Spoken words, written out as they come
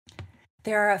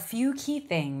There are a few key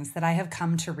things that I have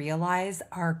come to realize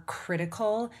are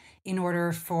critical in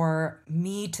order for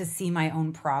me to see my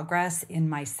own progress in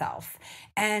myself.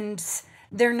 And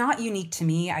they're not unique to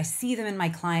me. I see them in my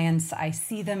clients. I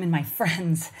see them in my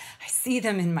friends. I see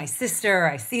them in my sister.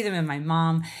 I see them in my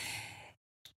mom.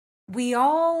 We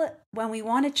all, when we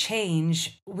want to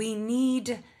change, we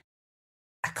need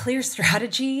a clear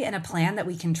strategy and a plan that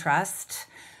we can trust.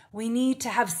 We need to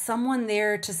have someone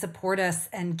there to support us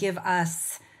and give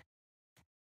us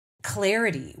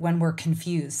clarity when we're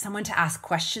confused, someone to ask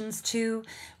questions to.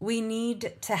 We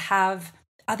need to have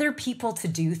other people to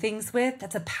do things with.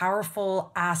 That's a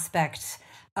powerful aspect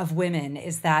of women,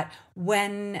 is that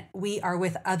when we are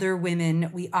with other women,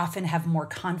 we often have more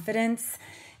confidence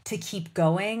to keep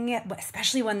going,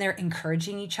 especially when they're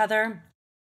encouraging each other.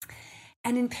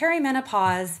 And in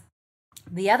perimenopause,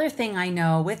 the other thing I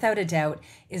know without a doubt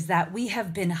is that we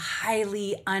have been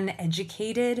highly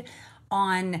uneducated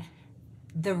on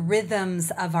the rhythms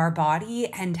of our body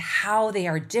and how they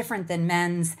are different than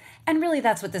men's. And really,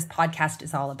 that's what this podcast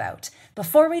is all about.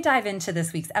 Before we dive into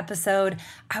this week's episode,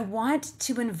 I want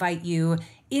to invite you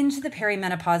into the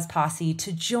Perimenopause Posse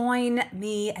to join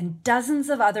me and dozens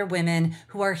of other women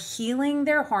who are healing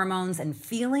their hormones and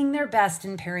feeling their best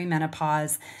in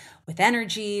perimenopause, with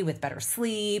energy, with better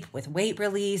sleep, with weight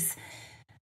release,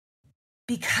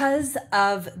 because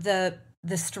of the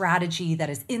strategy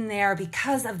that is in there,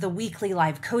 because of the weekly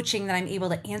live coaching that I'm able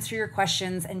to answer your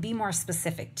questions and be more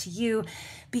specific to you,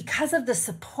 because of the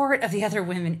support of the other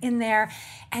women in there.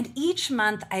 And each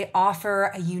month I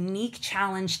offer a unique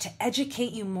challenge to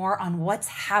educate you more on what's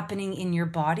happening in your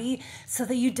body so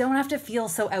that you don't have to feel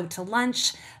so out to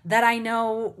lunch. That I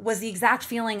know was the exact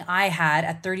feeling I had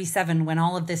at 37 when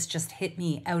all of this just hit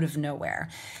me out of nowhere.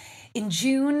 In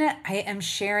June, I am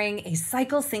sharing a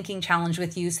cycle syncing challenge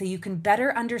with you so you can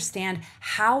better understand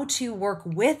how to work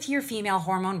with your female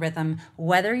hormone rhythm,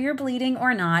 whether you're bleeding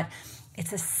or not.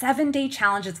 It's a 7-day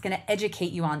challenge that's going to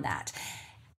educate you on that.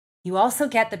 You also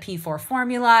get the P4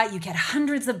 formula, you get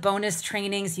hundreds of bonus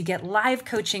trainings, you get live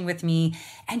coaching with me,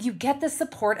 and you get the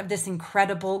support of this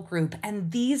incredible group. And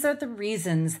these are the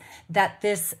reasons that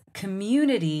this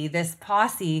community, this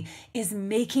posse, is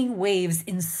making waves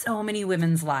in so many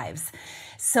women's lives.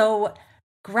 So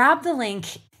grab the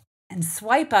link and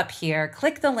swipe up here,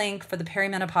 click the link for the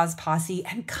Perimenopause Posse,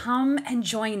 and come and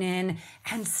join in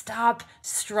and stop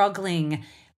struggling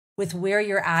with where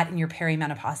you're at in your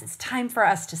perimenopause. It's time for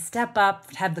us to step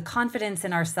up, to have the confidence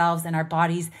in ourselves and our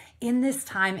bodies in this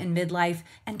time in midlife.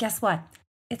 And guess what?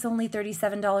 It's only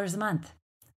 $37 a month.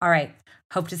 All right,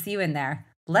 hope to see you in there.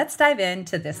 Let's dive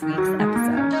into this week's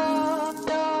episode.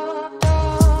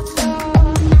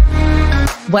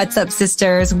 What's up,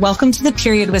 sisters? Welcome to the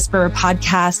Period Whisperer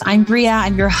podcast. I'm Bria.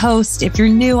 I'm your host. If you're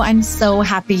new, I'm so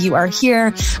happy you are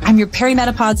here. I'm your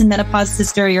perimenopause and menopause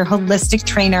sister, your holistic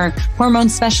trainer, hormone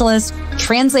specialist,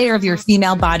 translator of your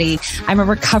female body. I'm a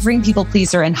recovering people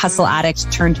pleaser and hustle addict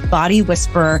turned body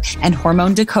whisperer and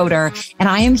hormone decoder. And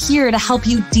I am here to help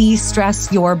you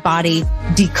de-stress your body,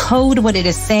 decode what it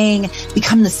is saying,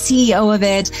 become the CEO of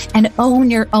it, and own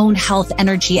your own health,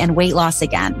 energy, and weight loss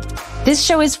again. This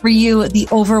show is for you, the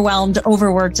overwhelmed,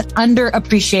 overworked,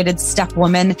 underappreciated step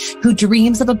woman who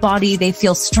dreams of a body they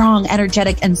feel strong,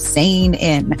 energetic, and sane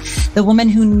in. The woman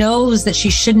who knows that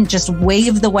she shouldn't just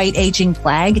wave the white aging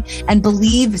flag and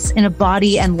believes in a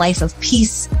body and life of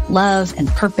peace, love, and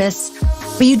purpose.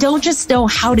 But you don't just know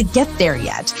how to get there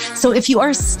yet. So if you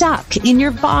are stuck in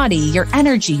your body, your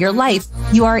energy, your life,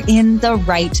 you are in the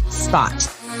right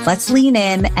spot. Let's lean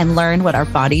in and learn what our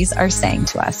bodies are saying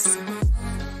to us.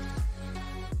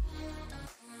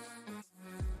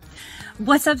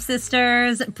 What's up,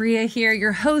 sisters? Bria here,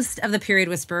 your host of the Period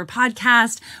Whisperer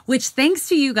podcast, which thanks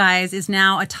to you guys is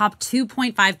now a top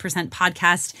 2.5%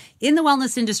 podcast in the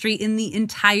wellness industry in the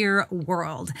entire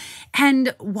world.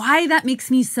 And why that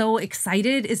makes me so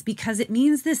excited is because it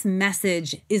means this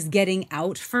message is getting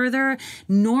out further,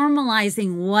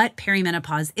 normalizing what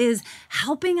perimenopause is,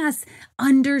 helping us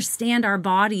understand our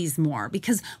bodies more.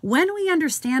 Because when we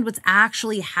understand what's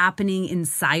actually happening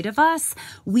inside of us,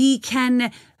 we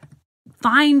can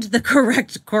find the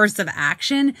correct course of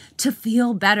action to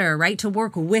feel better, right? To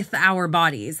work with our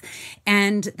bodies.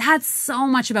 And that's so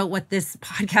much about what this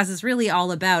podcast is really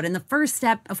all about. And the first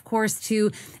step, of course,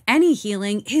 to any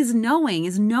healing is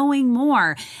knowing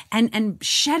more and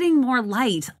shedding more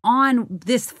light on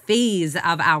this phase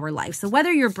of our life. So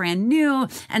whether you're brand new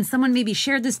and someone maybe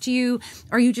shared this to you,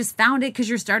 or you just found it because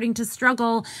you're starting to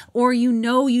struggle, or you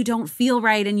know you don't feel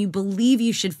right and you believe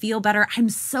you should feel better, I'm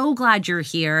so glad you're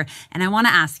here. And I want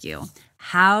to ask you,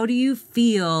 How do you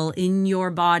feel in your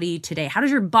body today? How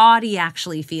does your body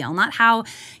actually feel? Not how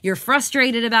you're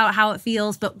frustrated about how it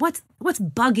feels, but what's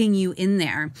bugging you in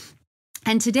there.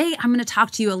 And today I'm going to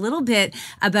talk to you a little bit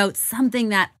about something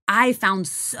that I found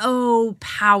so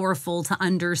powerful to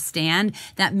understand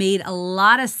that made a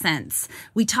lot of sense.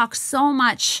 We talk so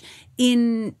much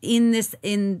in this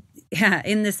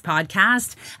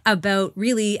podcast about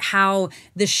really how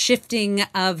the shifting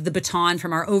of the baton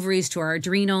from our ovaries to our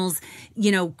adrenals,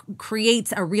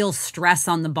 creates a real stress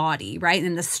on the body, right?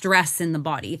 And the stress in the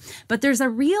body. But there's a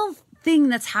real thing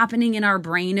that's happening in our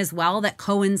brain as well that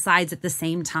coincides at the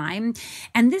same time.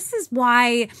 And this is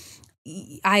why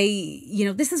I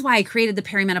created the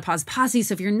Perimenopause Posse.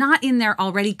 So if you're not in there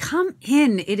already, come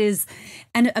in. It is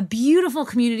a beautiful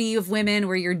community of women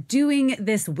where you're doing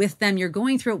this with them. You're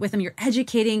going through it with them. You're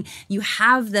educating. You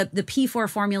have the P4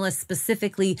 formula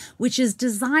specifically, which is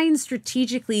designed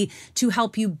strategically to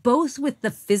help you both with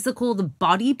the physical, the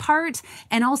body part,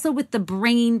 and also with the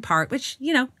brain part, which,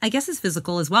 I guess is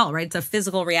physical as well, right? It's a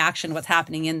physical reaction, what's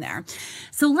happening in there.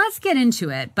 So let's get into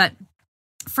it. But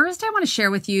first, I want to share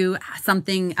with you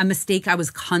a mistake I was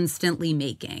constantly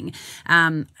making.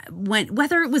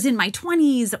 Whether it was in my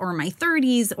 20s or my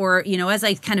 30s, or, as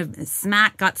I kind of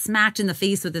got smacked in the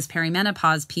face with this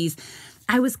perimenopause piece,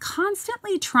 I was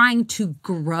constantly trying to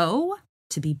grow,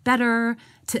 to be better,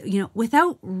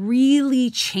 without really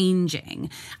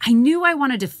changing. I knew I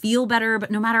wanted to feel better,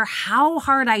 but no matter how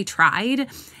hard I tried,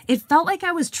 it felt like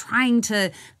I was trying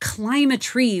to climb a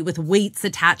tree with weights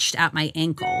attached at my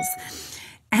ankles.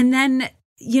 And then,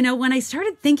 when I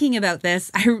started thinking about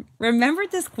this, I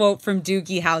remembered this quote from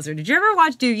Doogie Howser. Did you ever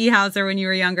watch Doogie Howser when you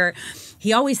were younger?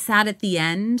 He always sat at the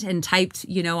end and typed,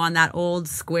 on that old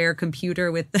square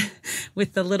computer with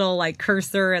the little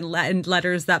cursor and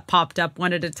letters that popped up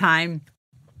one at a time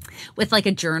with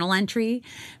a journal entry.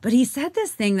 But he said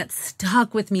this thing that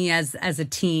stuck with me as a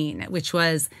teen, which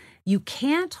was, you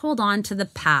can't hold on to the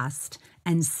past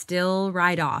and still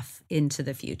ride off into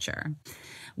the future.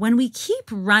 When we keep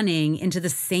running into the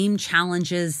same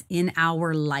challenges in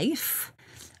our life,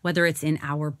 whether it's in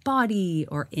our body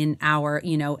or in our,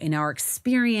 in our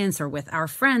experience or with our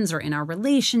friends or in our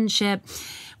relationship,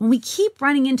 when we keep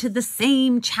running into the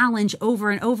same challenge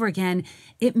over and over again,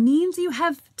 it means you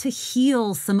have to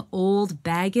heal some old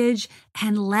baggage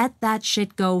and let that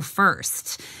shit go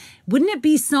first. Wouldn't it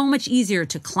be so much easier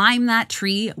to climb that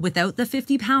tree without the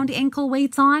 50-pound ankle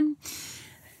weights on?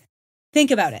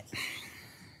 Think about it.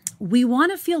 We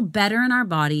want to feel better in our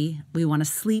body. We want to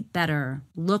sleep better,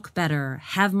 look better,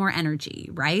 have more energy,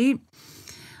 right?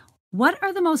 What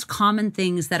are the most common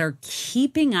things that are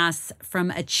keeping us from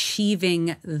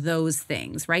achieving those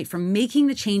things, right? From making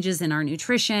the changes in our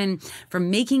nutrition,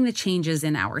 from making the changes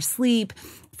in our sleep,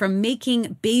 from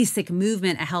making basic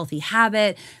movement a healthy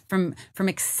habit, from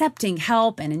accepting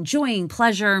help and enjoying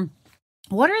pleasure.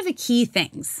 What are the key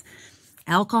things?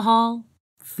 Alcohol,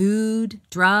 food,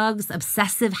 drugs,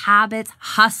 obsessive habits,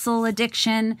 hustle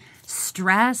addiction,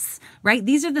 stress, right?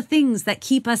 These are the things that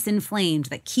keep us inflamed,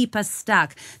 that keep us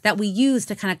stuck, that we use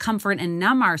to kind of comfort and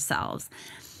numb ourselves.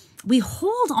 We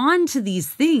hold on to these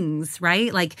things,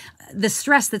 right? Like the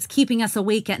stress that's keeping us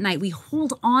awake at night. We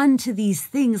hold on to these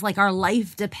things like our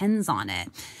life depends on it.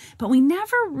 But we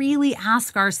never really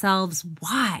ask ourselves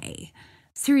why.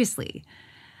 Seriously.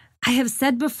 I have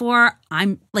said before,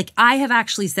 I'm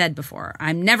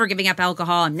never giving up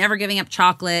alcohol. I'm never giving up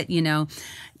chocolate.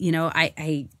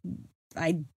 I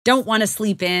don't want to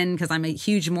sleep in because I'm a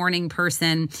huge morning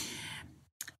person.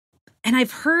 And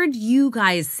I've heard you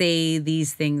guys say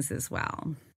these things as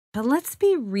well. But let's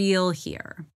be real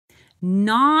here.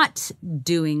 Not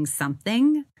doing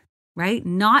something, right?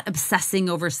 Not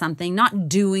obsessing over something, not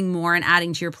doing more and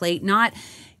adding to your plate, not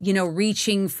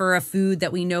reaching for a food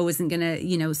that we know isn't going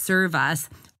to, serve us,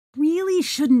 really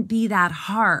shouldn't be that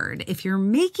hard. If you're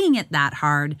making it that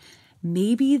hard,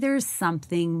 maybe there's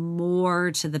something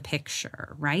more to the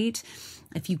picture, right?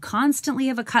 If you constantly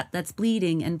have a cut that's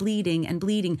bleeding and bleeding and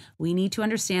bleeding, we need to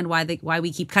understand why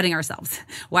we keep cutting ourselves,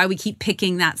 why we keep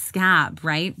picking that scab,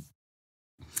 right?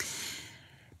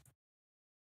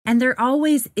 And there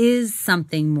always is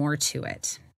something more to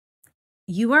it.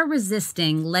 You are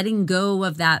resisting letting go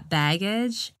of that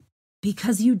baggage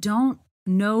because you don't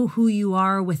know who you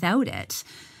are without it.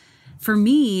 For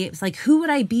me, it's like, who would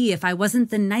I be if I wasn't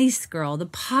the nice girl, the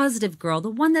positive girl, the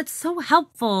one that's so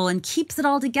helpful and keeps it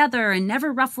all together and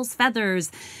never ruffles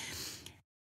feathers?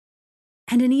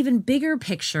 And an even bigger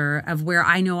picture of where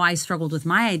I know I struggled with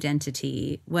my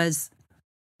identity was,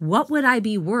 what would I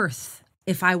be worth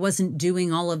if I wasn't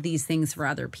doing all of these things for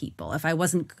other people? If I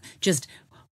wasn't just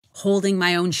holding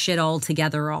my own shit all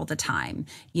together all the time.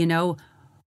 You know,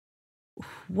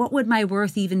 what would my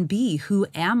worth even be? Who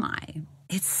am I?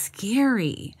 It's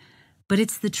scary, but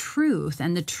it's the truth,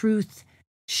 and the truth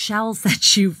shall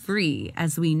set you free,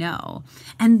 as we know.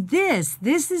 And this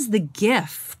is the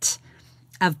gift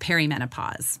of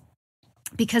perimenopause,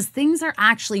 because things are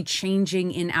actually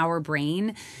changing in our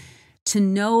brain to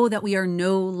know that we are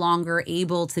no longer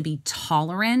able to be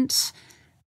tolerant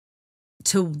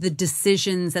to the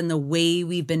decisions and the way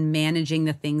we've been managing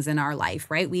the things in our life,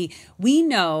 right? We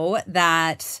know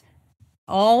that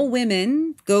all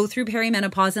women go through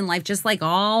perimenopause in life, just like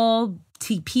all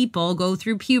people go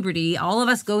through puberty. All of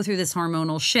us go through this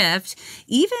hormonal shift.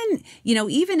 Even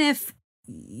if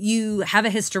you have a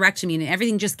hysterectomy and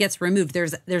everything just gets removed,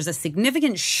 there's a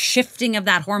significant shifting of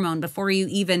that hormone before you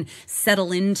even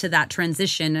settle into that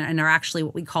transition and are actually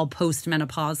what we call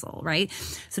postmenopausal, right?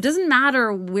 So it doesn't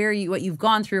matter what you've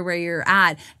gone through, where you're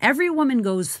at. Every woman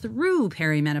goes through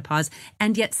perimenopause,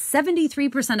 and yet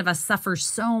 73% of us suffer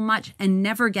so much and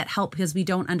never get help because we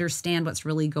don't understand what's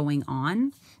really going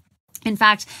on. In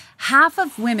fact, half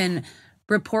of women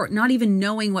report not even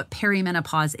knowing what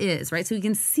perimenopause is, right? So we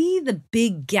can see the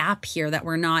big gap here that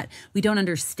we don't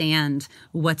understand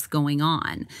what's going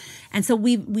on. And so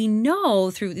we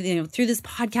know through this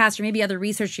podcast or maybe other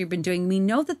research you've been doing, we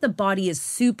know that the body is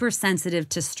super sensitive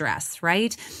to stress,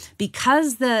 right?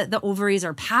 Because the ovaries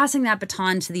are passing that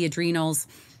baton to the adrenals.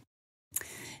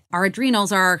 Our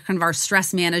adrenals are kind of our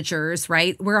stress managers,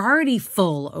 right? We're already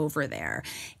full over there.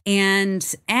 And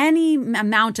any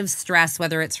amount of stress,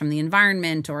 whether it's from the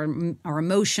environment or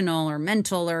emotional or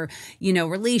mental or,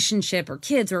 relationship or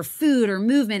kids or food or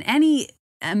movement, any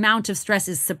amount of stress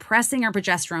is suppressing our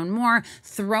progesterone more,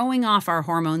 throwing off our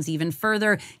hormones even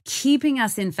further, keeping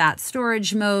us in fat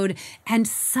storage mode, and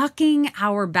sucking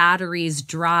our batteries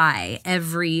dry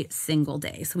every single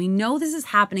day. So we know this is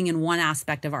happening in one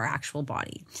aspect of our actual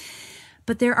body.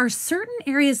 But there are certain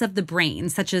areas of the brain,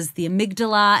 such as the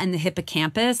amygdala and the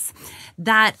hippocampus,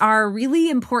 that are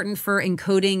really important for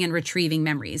encoding and retrieving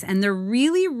memories. And they're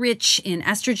really rich in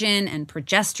estrogen and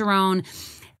progesterone.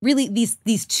 Really,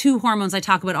 these two hormones I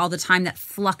talk about all the time that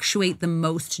fluctuate the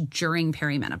most during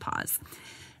perimenopause.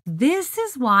 This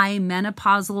is why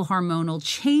menopausal hormonal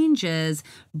changes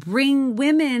bring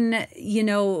women,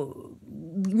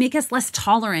 make us less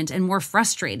tolerant and more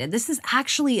frustrated. This is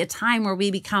actually a time where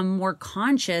we become more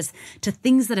conscious to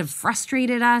things that have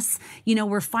frustrated us.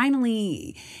 We're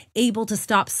finally able to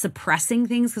stop suppressing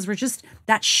things because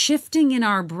that shifting in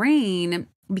our brain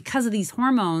because of these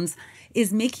hormones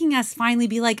is making us finally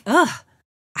be like, ugh,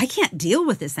 I can't deal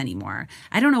with this anymore.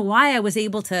 I don't know why I was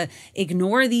able to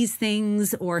ignore these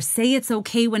things or say it's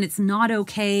okay when it's not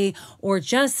okay, or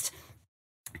just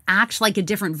act like a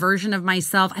different version of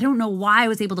myself. I don't know why I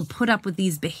was able to put up with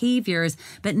these behaviors,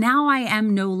 but now I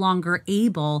am no longer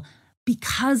able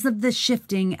because of the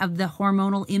shifting of the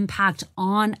hormonal impact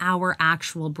on our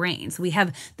actual brain. So we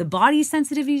have the body's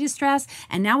sensitivity to stress,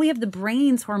 and now we have the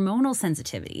brain's hormonal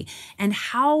sensitivity. And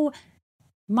how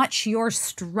much you're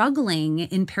struggling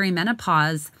in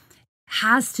perimenopause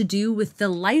has to do with the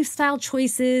lifestyle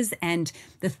choices and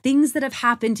the things that have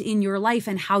happened in your life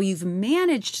and how you've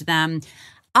managed them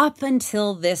up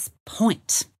until this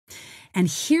point. And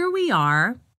here we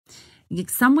are.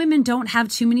 Some women don't have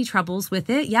too many troubles with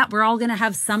it. Yeah, we're all going to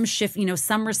have some shift,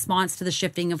 some response to the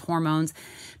shifting of hormones.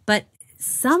 But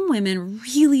some women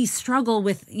really struggle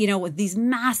with these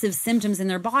massive symptoms in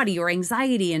their body, or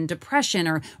anxiety and depression,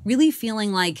 or really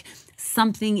feeling like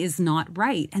something is not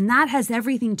right. And that has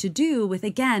everything to do with,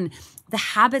 again, the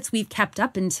habits we've kept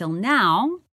up until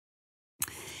now.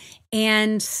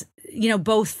 And,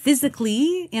 both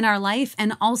physically in our life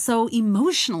and also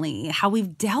emotionally, how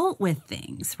we've dealt with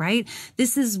things, right?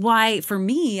 This is why, for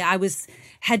me, I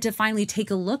had to finally take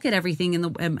a look at everything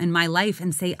in my life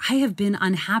and say, I have been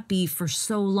unhappy for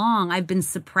so long. I've been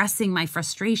suppressing my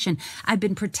frustration. I've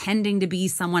been pretending to be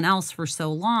someone else for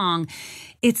so long.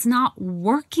 It's not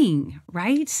working,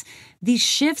 right? These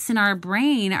shifts in our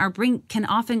brain can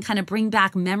often kind of bring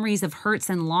back memories of hurts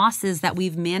and losses that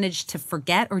we've managed to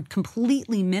forget or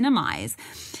completely minimize.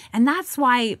 And that's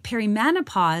why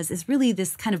perimenopause is really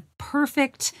this kind of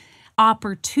perfect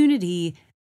opportunity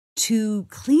to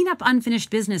clean up unfinished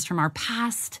business from our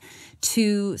past,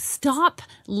 to stop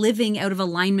living out of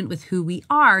alignment with who we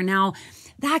are. Now,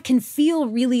 that can feel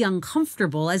really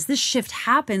uncomfortable. As this shift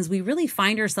happens, we really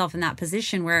find ourselves in that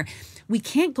position where we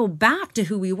can't go back to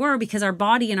who we were because our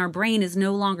body and our brain is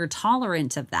no longer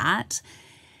tolerant of that.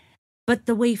 But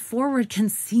the way forward can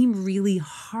seem really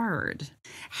hard.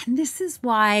 And this is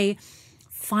why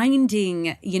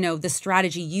finding, the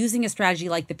strategy, using a strategy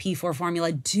like the P4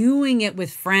 formula, doing it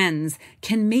with friends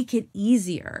can make it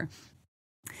easier.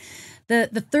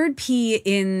 The third P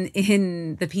in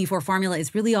the P4 formula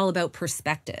is really all about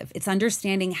perspective. It's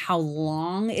understanding how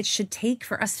long it should take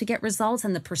for us to get results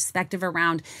and the perspective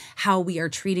around how we are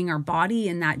treating our body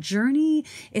in that journey.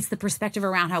 It's the perspective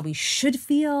around how we should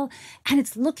feel. And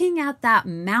it's looking at that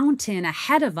mountain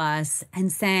ahead of us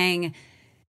and saying,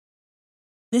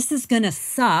 this is going to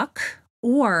suck,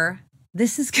 or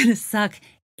this is going to suck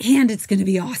and it's going to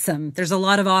be awesome. There's a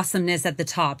lot of awesomeness at the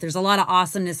top. There's a lot of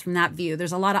awesomeness from that view.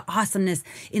 There's a lot of awesomeness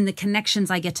in the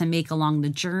connections I get to make along the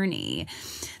journey.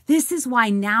 This is why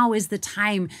now is the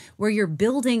time where you're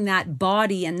building that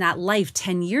body and that life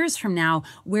 10 years from now,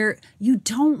 where you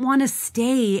don't want to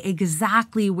stay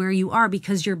exactly where you are,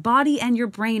 because your body and your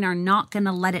brain are not going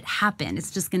to let it happen. It's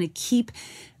just going to keep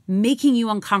making you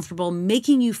uncomfortable,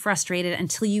 making you frustrated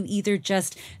until you either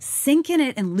just sink in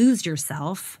it and lose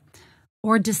yourself,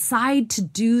 or decide to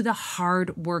do the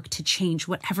hard work to change,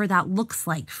 whatever that looks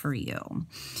like for you.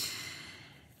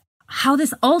 How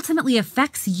this ultimately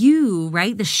affects you,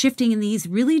 right? The shifting in these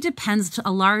really depends to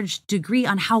a large degree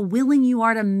on how willing you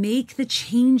are to make the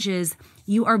changes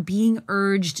you are being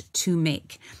urged to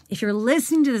make. If you're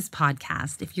listening to this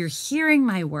podcast, if you're hearing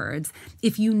my words,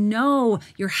 if you know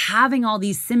you're having all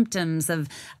these symptoms of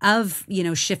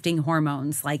shifting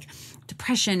hormones like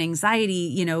depression,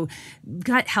 anxiety,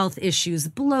 gut health issues,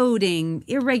 bloating,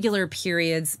 irregular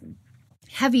periods,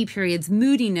 heavy periods,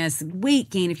 moodiness, weight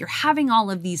gain, if you're having all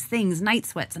of these things, night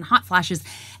sweats and hot flashes,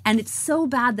 and it's so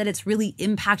bad that it's really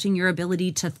impacting your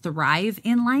ability to thrive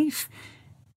in life,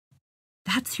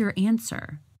 that's your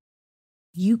answer.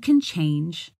 You can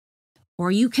change or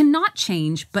you cannot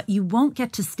change, but you won't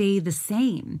get to stay the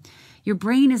same. Your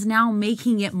brain is now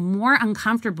making it more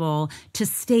uncomfortable to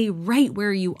stay right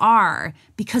where you are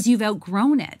because you've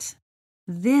outgrown it.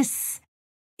 This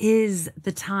is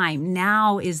the time.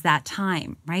 Now is that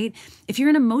time, right? If you're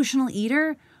an emotional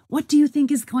eater, what do you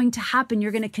think is going to happen?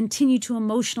 You're going to continue to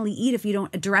emotionally eat if you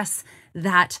don't address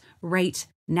that right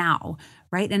now,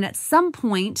 right? And at some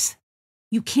point,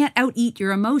 you can't out-eat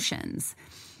your emotions.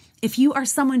 If you are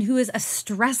someone who is a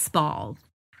stress ball,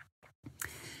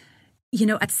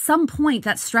 at some point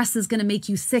that stress is going to make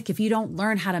you sick if you don't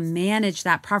learn how to manage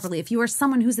that properly. If you are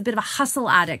someone who's a bit of a hustle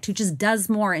addict who just does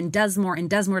more and does more and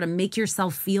does more to make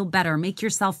yourself feel better, make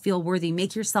yourself feel worthy,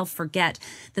 make yourself forget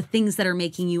the things that are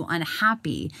making you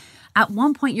unhappy, at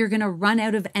one point you're going to run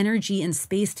out of energy and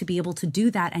space to be able to do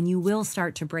that, and you will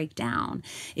start to break down.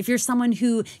 If you're someone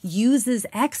who uses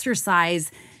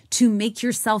exercise to make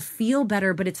yourself feel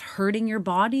better, but it's hurting your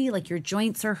body, like your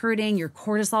joints are hurting, your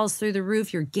cortisol's through the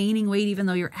roof, you're gaining weight even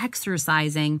though you're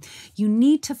exercising, you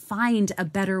need to find a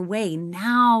better way.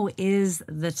 Now is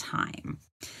the time.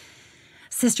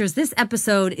 Sisters, this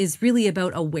episode is really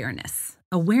about awareness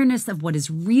of what is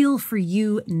real for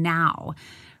you now.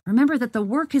 Remember that the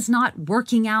work is not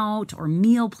working out or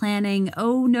meal planning.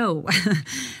 Oh no,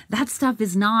 that stuff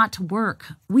is not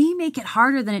work. We make it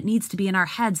harder than it needs to be in our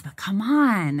heads, but come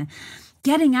on.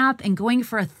 Getting up and going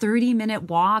for a 30-minute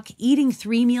walk, eating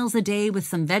 3 meals a day with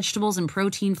some vegetables and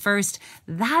protein first,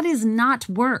 that is not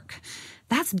work.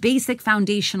 That's basic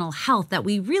foundational health that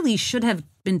we really should have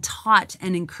been taught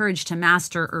and encouraged to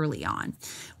master early on.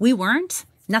 We weren't.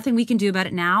 Nothing we can do about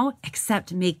it now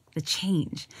except make the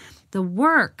change. The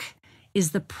work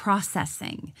is the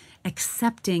processing,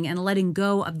 accepting and letting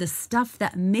go of the stuff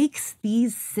that makes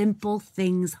these simple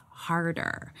things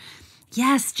harder.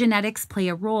 Yes, genetics play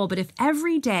a role, but if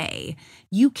every day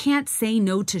you can't say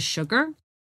no to sugar,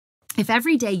 if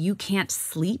every day you can't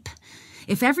sleep,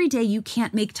 if every day you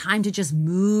can't make time to just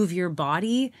move your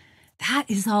body, that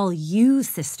is all you,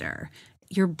 sister.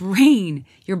 Your brain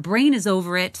is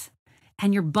over it,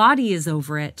 and your body is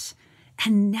over it.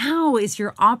 And now is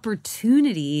your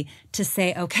opportunity to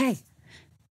say, okay,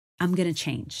 I'm going to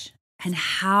change. And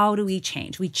how do we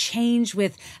change? We change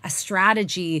with a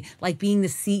strategy like being the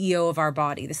CEO of our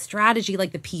body, the strategy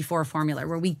like the P4 formula,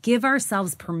 where we give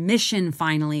ourselves permission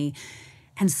finally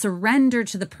and surrender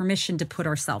to the permission to put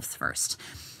ourselves first,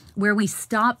 where we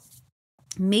stop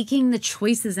making the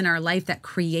choices in our life that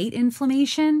create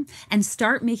inflammation and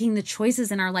start making the choices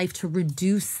in our life to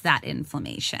reduce that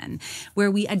inflammation,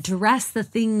 where we address the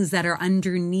things that are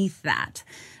underneath that,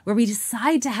 where we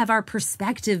decide to have our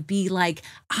perspective be like,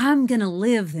 I'm going to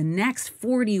live the next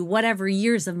 40 whatever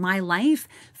years of my life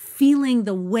feeling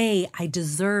the way I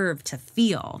deserve to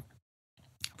feel.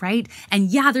 Right?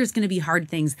 And yeah, there's going to be hard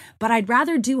things, but I'd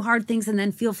rather do hard things and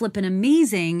then feel flippin'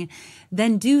 amazing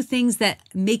than do things that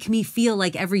make me feel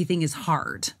like everything is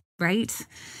hard, right?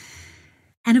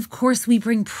 And of course, we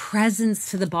bring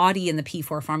presence to the body in the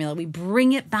P4 formula. We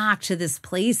bring it back to this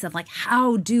place of like,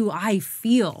 how do I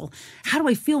feel? How do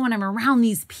I feel when I'm around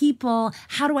these people?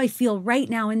 How do I feel right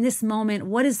now in this moment?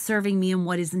 What is serving me and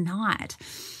what is not?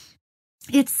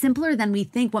 It's simpler than we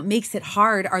think. What makes it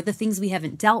hard are the things we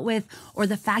haven't dealt with, or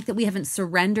the fact that we haven't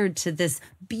surrendered to this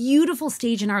beautiful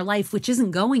stage in our life, which isn't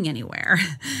going anywhere.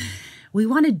 We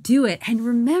want to do it. And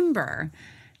remember,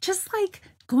 just like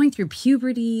going through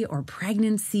puberty or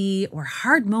pregnancy or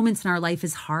hard moments in our life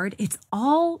is hard, it's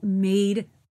all made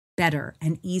better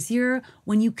and easier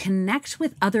when you connect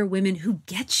with other women who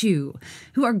get you,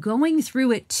 who are going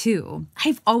through it too.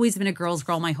 I've always been a girl's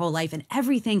girl my whole life, and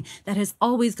everything that has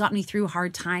always got me through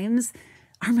hard times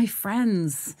are my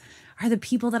friends, are the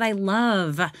people that I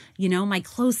love, my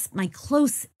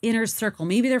close inner circle.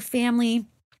 Maybe they're family,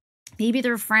 maybe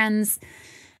they're friends,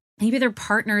 maybe they're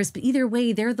partners, but either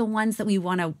way, they're the ones that we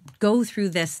want to go through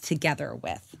this together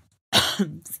with.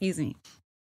 Excuse me.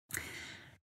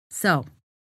 So,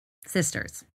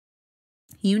 sisters,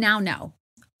 you now know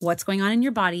what's going on in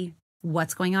your body,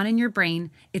 what's going on in your brain.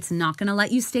 It's not going to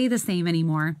let you stay the same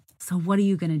anymore. So what are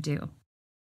you going to do?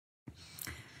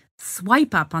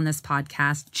 Swipe up on this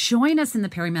podcast. Join us in the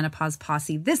Perimenopause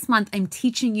Posse. This month, I'm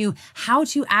teaching you how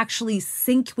to actually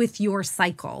sync with your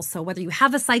cycle. So whether you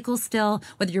have a cycle still,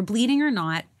 whether you're bleeding or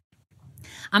not,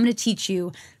 I'm going to teach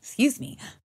you,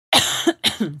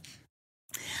 I'm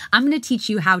going to teach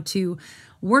you how to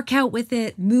work out with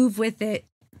it, move with it,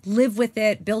 live with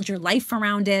it, build your life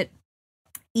around it,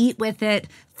 eat with it,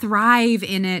 thrive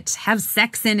in it, have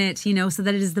sex in it, so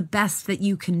that it is the best that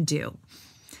you can do.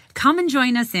 Come and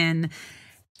join us in.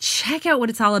 Check out what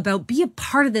it's all about. Be a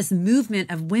part of this movement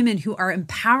of women who are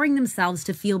empowering themselves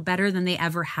to feel better than they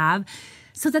ever have,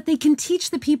 so that they can teach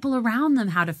the people around them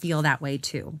how to feel that way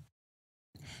too.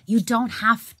 You don't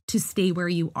have to stay where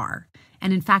you are.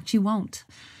 And in fact, you won't.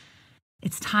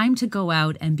 It's time to go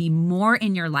out and be more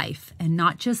in your life and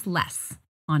not just less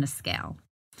on a scale.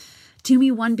 Do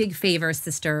me one big favor,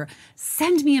 sister.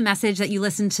 Send me a message that you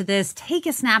listened to this. Take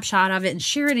a snapshot of it and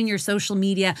share it in your social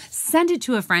media. Send it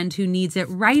to a friend who needs it.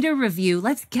 Write a review.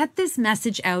 Let's get this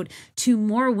message out to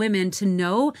more women to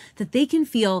know that they can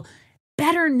feel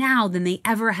better now than they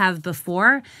ever have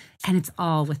before. And it's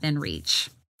all within reach.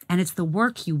 And it's the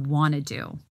work you want to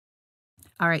do.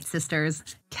 All right, sisters,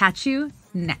 catch you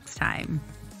next time.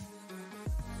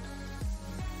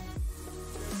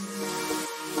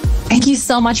 Thank you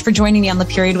so much for joining me on the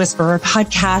Period Whisperer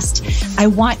podcast. I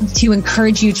want to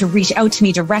encourage you to reach out to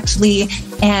me directly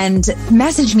and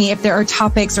message me if there are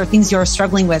topics or things you're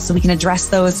struggling with, so we can address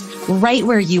those right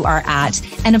where you are at.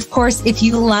 And of course, if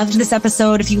you loved this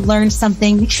episode, if you learned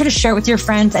something, make sure to share it with your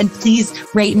friends, and please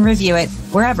rate and review it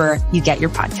wherever you get your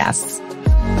podcasts.